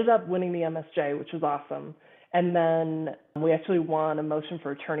 We ended up winning the MSJ, which was awesome. And then we actually won a motion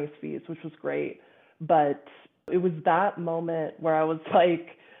for attorney's fees, which was great. But it was that moment where I was like,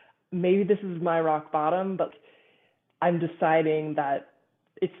 maybe this is my rock bottom, but I'm deciding that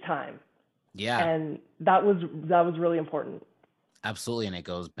it's time. Yeah. And that was really important. Absolutely. And it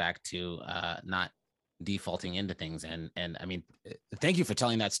goes back to not defaulting into things. And I mean, thank you for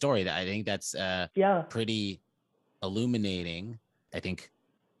telling that story. I think that's pretty illuminating. I think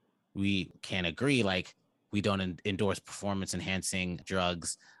we can agree, like, we don't endorse performance enhancing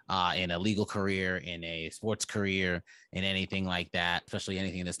drugs in a legal career, in a sports career, in anything like that, especially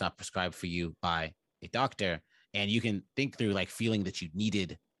anything that's not prescribed for you by a doctor. And you can think through like feeling that you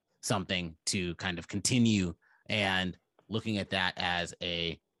needed something to kind of continue, and looking at that as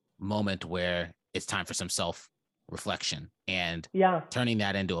a moment where it's time for some self-reflection, and turning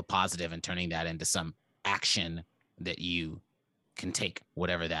that into a positive and turning that into some action that you can take,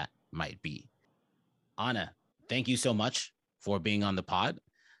 whatever that might be. Anna, thank you so much for being on the pod.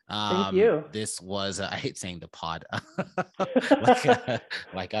 Thank you. This was I hate saying the pod,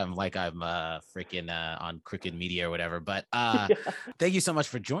 like I'm freaking on Crooked Media or whatever. But thank you so much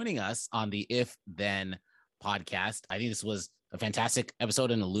for joining us on the If Then podcast. I think this was a fantastic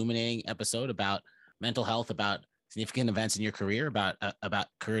episode, an illuminating episode about mental health, about significant events in your career, about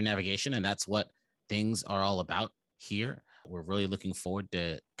career navigation, and that's what things are all about here. We're really looking forward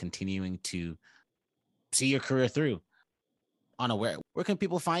to continuing to see your career through. Anna, where can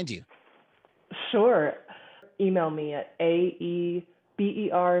people find you? Sure. Email me at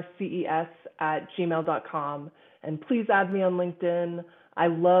aeberces@gmail.com. And please add me on LinkedIn. I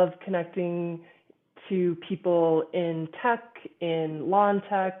love connecting to people in tech, in law and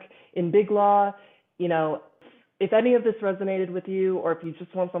tech, in big law. If any of this resonated with you, or if you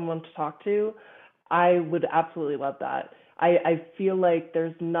just want someone to talk to, I would absolutely love that. I feel like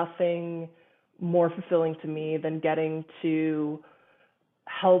there's nothing more fulfilling to me than getting to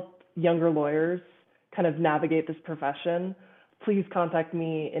help younger lawyers kind of navigate this profession. Please contact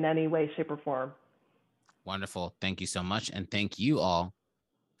me in any way, shape, or form. Wonderful. Thank you so much. And thank you all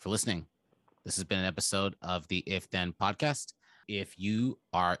for listening. This has been an episode of the If Then podcast. If you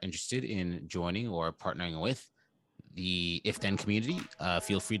are interested in joining or partnering with the If Then community,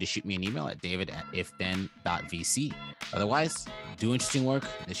 feel free to shoot me an email at david@ifthen.vc. Otherwise, do interesting work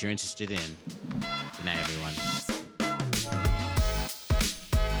that you're interested in. Good night, everyone.